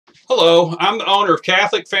Hello, I'm the owner of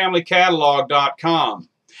CatholicFamilyCatalog.com.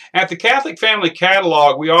 At the Catholic Family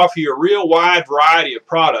Catalog, we offer you a real wide variety of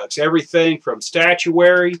products, everything from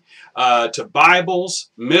statuary to Bibles,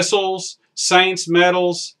 missals, saints'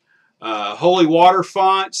 medals, holy water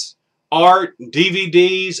fonts, art,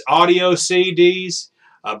 DVDs, audio CDs,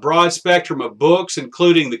 a broad spectrum of books,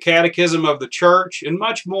 including the Catechism of the Church, and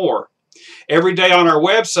much more. Every day on our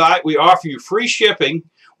website, we offer you free shipping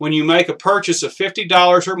when you make a purchase of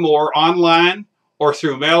 $50 or more online or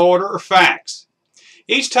through mail order or fax.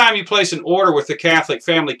 Each time you place an order with the Catholic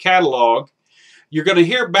Family Catalog, you're going to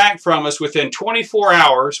hear back from us within 24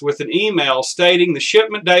 hours with an email stating the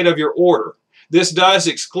shipment date of your order. This does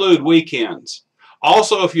exclude weekends.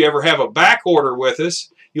 Also, if you ever have a back order with us,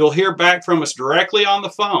 you'll hear back from us directly on the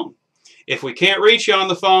phone. If we can't reach you on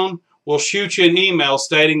the phone, we'll shoot you an email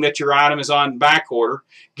stating that your item is on back order,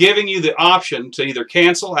 giving you the option to either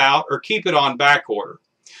cancel out or keep it on back order.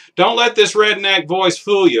 Don't let this redneck voice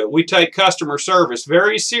fool you. We take customer service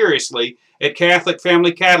very seriously at Catholic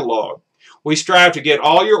Family Catalog. We strive to get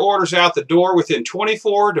all your orders out the door within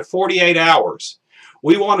 24 to 48 hours.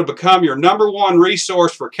 We want to become your #1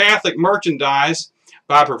 resource for Catholic merchandise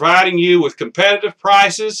by providing you with competitive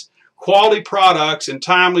prices, quality products, and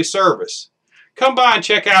timely service. Come by and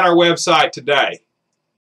check out our website today.